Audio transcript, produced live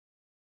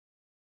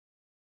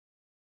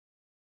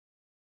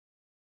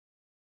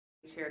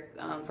here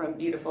from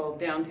beautiful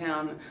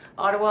downtown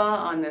Ottawa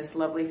on this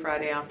lovely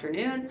Friday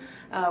afternoon.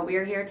 We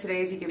are here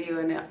today to give you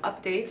an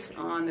update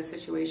on the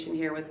situation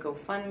here with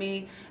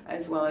GoFundMe,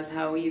 as well as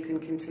how you can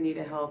continue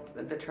to help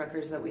the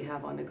truckers that we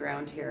have on the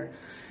ground here.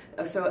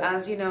 So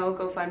as you know,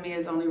 GoFundMe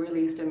has only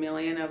released $1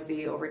 million of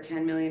the over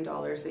 $10 million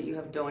that you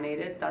have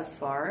donated thus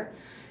far,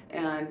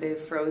 and they've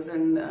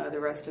frozen the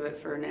rest of it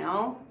for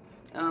now.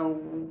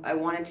 I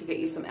wanted to get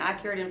you some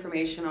accurate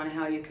information on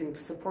how you can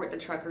support the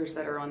truckers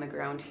that are on the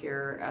ground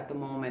here at the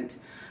moment.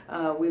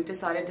 We've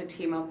decided to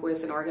team up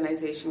with an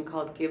organization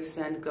called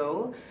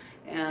GiveSendGo,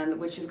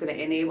 which is going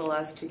to enable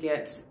us to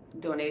get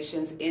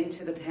donations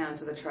into the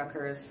hands of the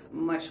truckers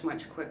much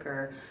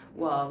quicker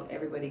while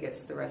everybody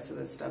gets the rest of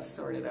the stuff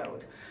sorted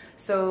out.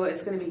 So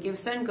it's going to be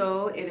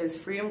GiveSendGo. It is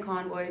Freedom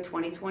Convoy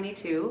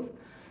 2022.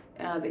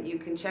 That you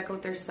can check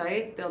out their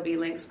site. There'll be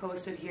links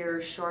posted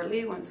here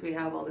shortly once we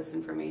have all this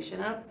information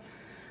up.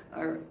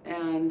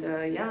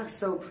 Yeah,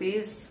 so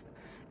please,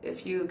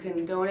 if you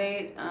can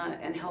donate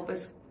and help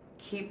us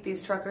keep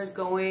these truckers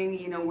going.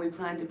 You know, we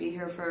plan to be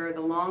here for the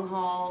long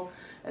haul,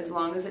 as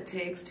long as it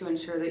takes to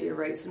ensure that your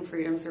rights and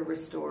freedoms are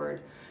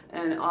restored.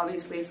 And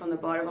obviously, from the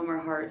bottom of our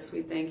hearts,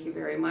 we thank you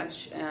very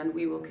much, and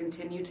we will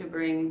continue to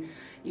bring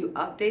you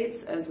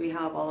updates as we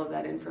have all of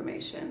that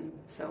information.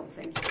 So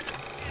thank you.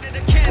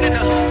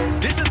 Canada,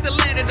 this is the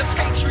land of the